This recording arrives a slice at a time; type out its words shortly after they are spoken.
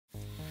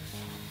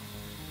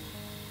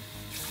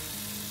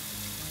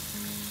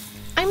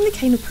I'm the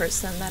kind of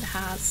person that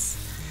has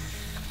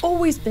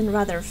always been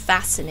rather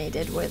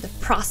fascinated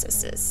with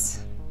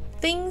processes.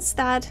 Things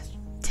that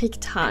take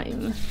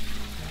time,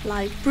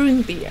 like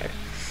brewing beer,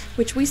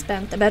 which we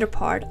spent the better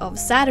part of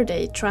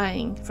Saturday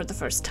trying for the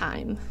first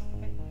time.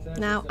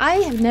 Now, I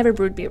have never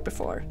brewed beer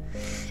before,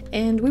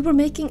 and we were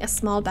making a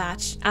small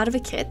batch out of a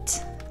kit,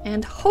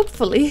 and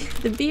hopefully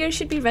the beer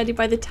should be ready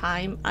by the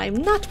time I'm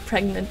not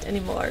pregnant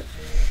anymore.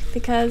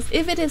 Because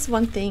if it is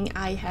one thing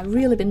I have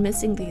really been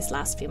missing these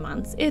last few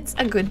months, it's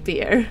a good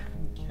beer.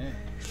 Okay.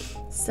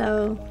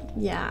 So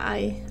yeah,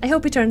 I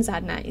hope it turns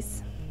out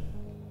nice.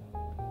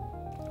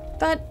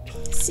 But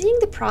seeing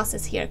the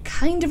process here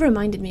kind of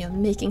reminded me of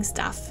making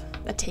stuff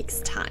that takes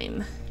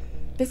time.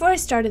 Before I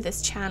started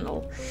this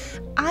channel,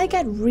 I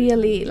got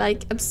really,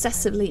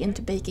 obsessively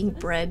into baking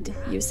bread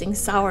using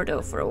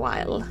sourdough for a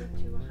while.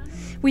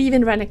 We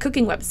even ran a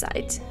cooking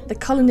website,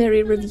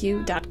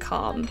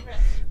 theculinaryreview.com,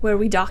 where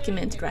we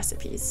documented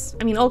recipes.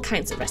 I mean, all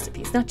kinds of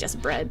recipes, not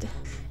just bread.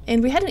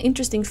 And we had an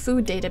interesting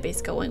food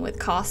database going with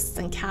costs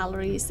and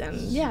calories, and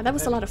yeah, that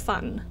was a lot of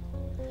fun.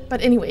 But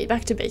anyway,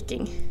 back to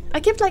baking. I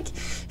kept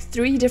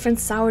 3 different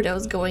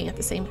sourdoughs going at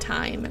the same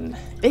time and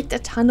baked a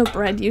ton of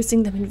bread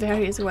using them in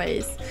various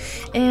ways.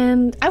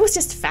 And I was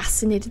just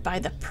fascinated by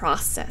the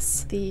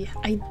process, the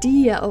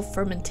idea of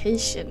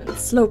fermentation and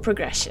slow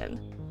progression.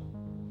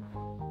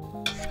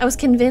 I was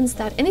convinced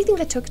that anything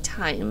that took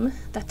time,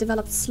 that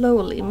developed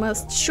slowly,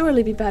 must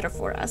surely be better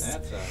for us.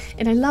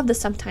 And I love the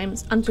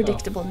sometimes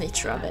unpredictable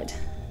nature of it.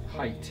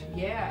 Height.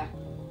 Yeah,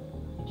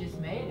 you just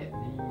made it.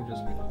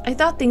 I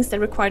thought things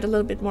that required a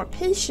little bit more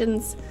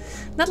patience,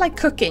 not like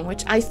cooking,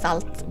 which I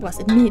felt was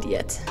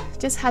immediate,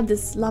 just had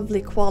this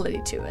lovely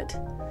quality to it.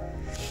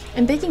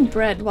 And baking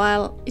bread,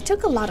 while it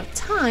took a lot of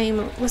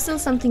time, was still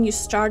something you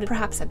started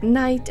perhaps at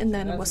night and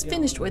then was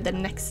finished with the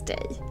next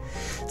day.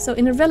 So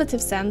in a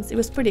relative sense, it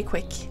was pretty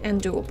quick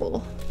and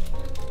doable.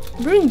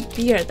 Brewing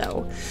beer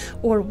though,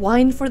 or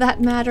wine for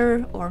that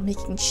matter, or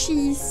making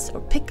cheese,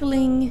 or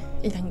pickling,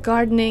 even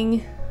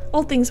gardening,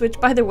 all things which,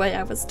 by the way,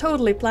 I was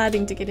totally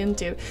planning to get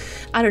into,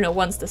 I don't know,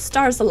 once the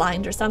stars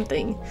aligned or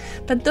something.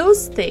 But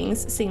those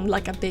things seemed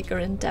like a bigger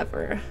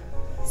endeavor.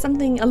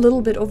 Something a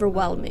little bit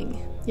overwhelming,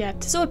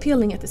 yet so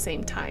appealing at the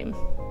same time.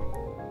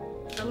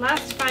 The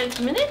last 5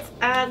 minutes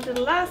and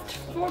the last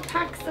 4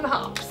 packs of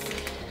hops.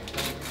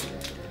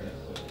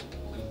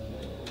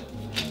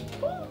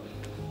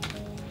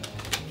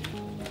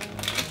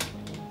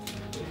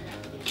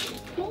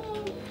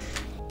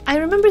 I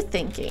remember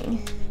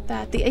thinking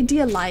that the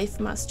ideal life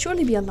must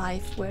surely be a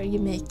life where you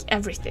make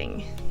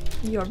everything.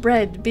 Your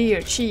bread,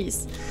 beer,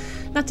 cheese,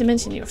 not to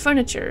mention your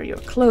furniture, your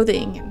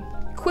clothing, and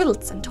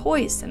quilts and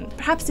toys, and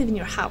perhaps even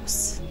your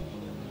house.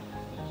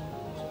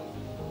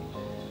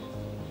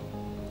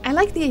 I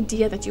like the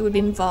idea that you would be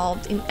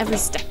involved in every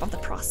step of the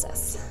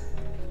process.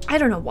 I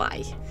don't know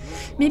why.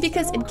 Maybe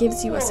because it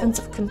gives you a sense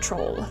of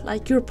control,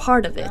 like you're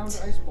part of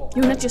it.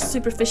 You're not just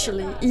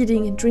superficially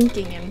eating and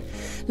drinking and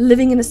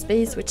living in a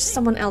space which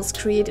someone else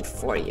created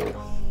for you.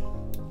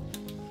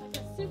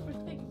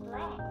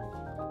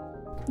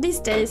 These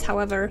days,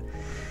 however,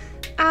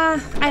 I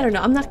don't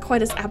know, I'm not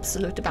quite as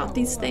absolute about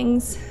these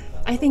things.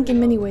 I think in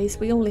many ways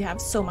we only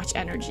have so much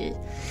energy,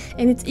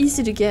 and it's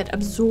easy to get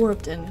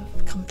absorbed and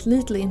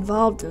completely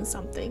involved in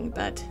something,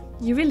 but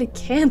you really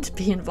can't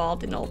be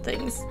involved in all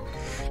things,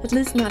 at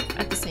least not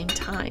at the same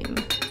time.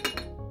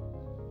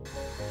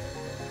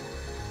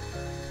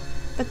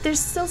 But there's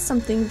still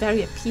something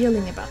very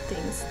appealing about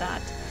things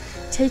that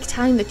take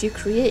time that you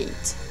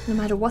create, no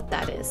matter what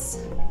that is.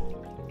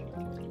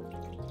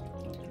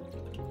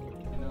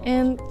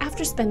 And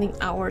after spending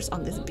hours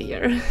on this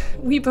beer,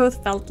 we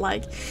both felt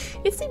like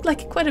it seemed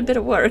like quite a bit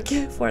of work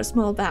for a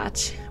small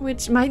batch,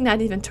 which might not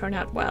even turn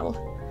out well.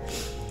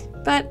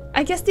 But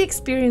I guess the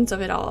experience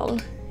of it all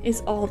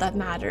is all that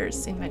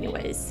matters in many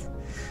ways,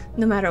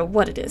 no matter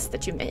what it is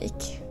that you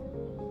make.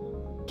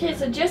 Okay,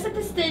 so just at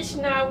the stage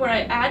now where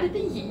I added the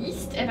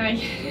yeast, and I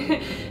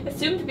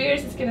assume the beer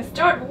is going to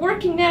start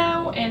working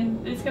now,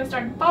 and it's going to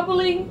start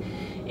bubbling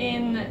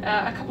in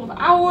a couple of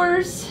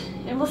hours.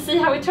 And we'll see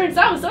how it turns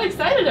out. I'm so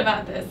excited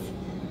about this.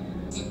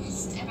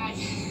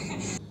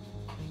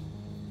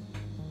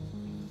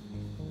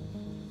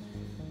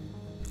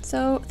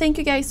 So thank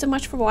you guys so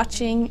much for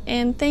watching,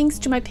 and thanks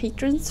to my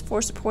patrons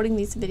for supporting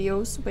these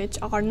videos, which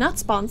are not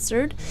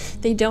sponsored.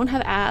 They don't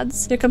have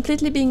ads. They're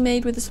completely being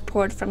made with the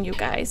support from you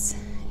guys.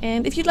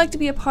 And if you'd like to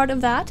be a part of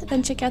that,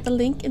 then check out the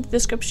link in the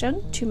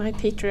description to my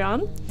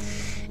Patreon.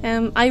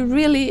 I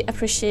really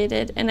appreciate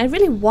it, and I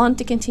really want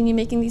to continue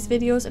making these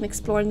videos and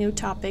explore new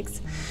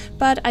topics,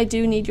 but I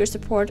do need your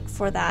support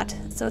for that.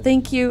 So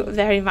thank you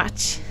very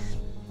much.